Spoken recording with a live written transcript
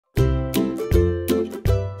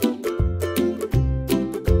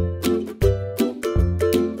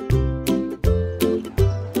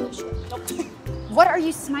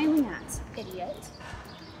you smiling at, idiot?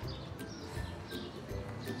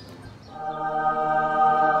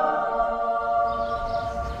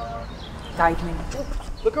 Guide me.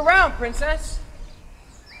 Look around, princess.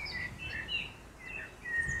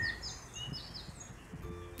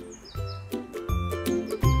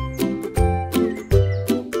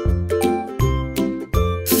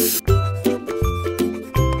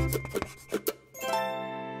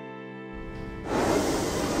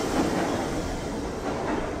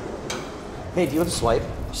 Hey, do you want to swipe?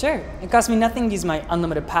 Sure. It costs me nothing to use my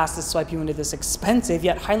unlimited pass to swipe you into this expensive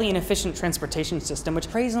yet highly inefficient transportation system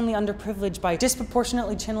which preys on the underprivileged by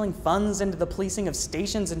disproportionately channeling funds into the policing of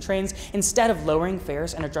stations and trains instead of lowering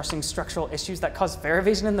fares and addressing structural issues that cause fare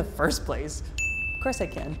evasion in the first place. Of course I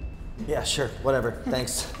can. Yeah, sure. Whatever.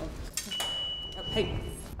 Thanks. Oh, hey,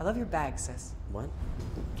 I love your bag, sis. What?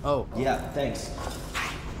 Oh, yeah, thanks.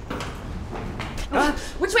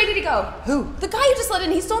 Which way did he go? Who? The guy you just let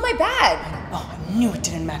in, he stole my bag. Oh, I knew it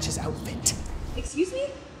didn't match his outfit. Excuse me?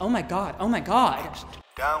 Oh my god, oh my god. Next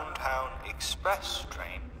downtown express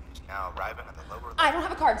train is now arriving at the lower... I don't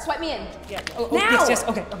have a card, swipe me in. Yeah. Now! Yes,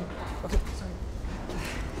 okay, sorry.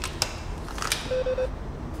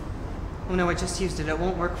 Oh no, I just used it. It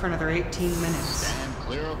won't work for another 18 minutes. Stand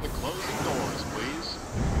clear of the closing doors, please.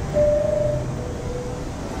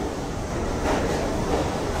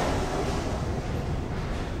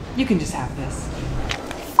 You can just have this.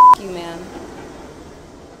 You, man.